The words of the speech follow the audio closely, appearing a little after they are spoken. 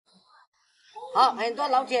好，很多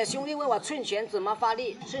老铁兄弟问我寸拳怎么发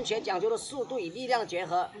力，寸拳讲究的速度与力量的结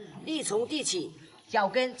合，力从地起，脚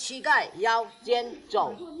跟、膝盖、腰、肩、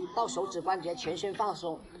肘到手指关节，全身放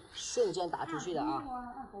松，瞬间打出去的啊！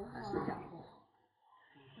来试一下。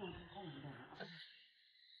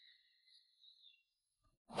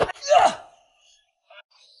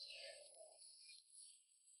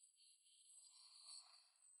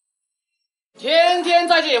天天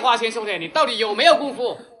在这里花钱，兄弟，你到底有没有功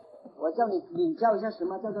夫？我叫你领教一下什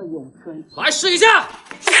么叫做咏春。来试一下。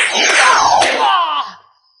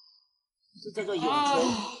这叫做咏春。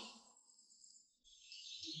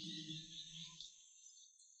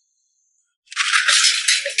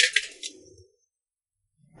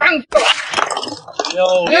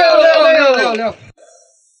六。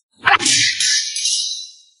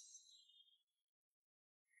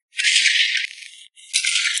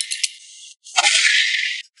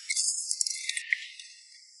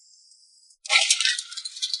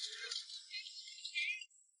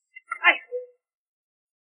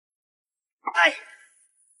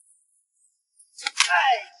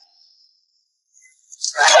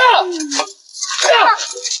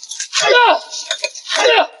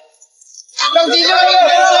让敌人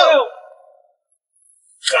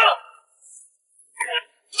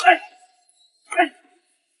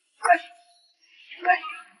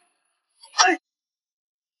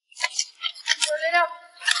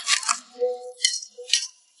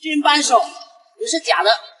军扳手不是假的，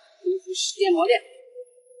功夫实践磨练。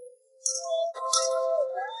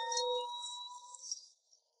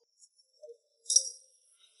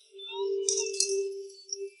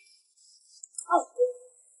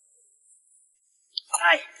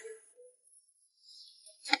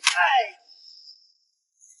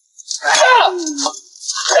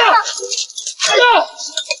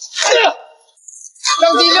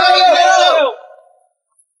让敌人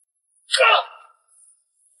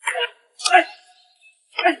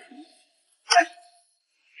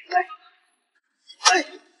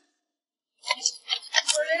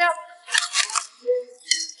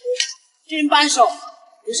军扳手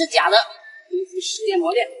不是假的，功夫实践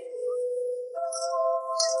磨练。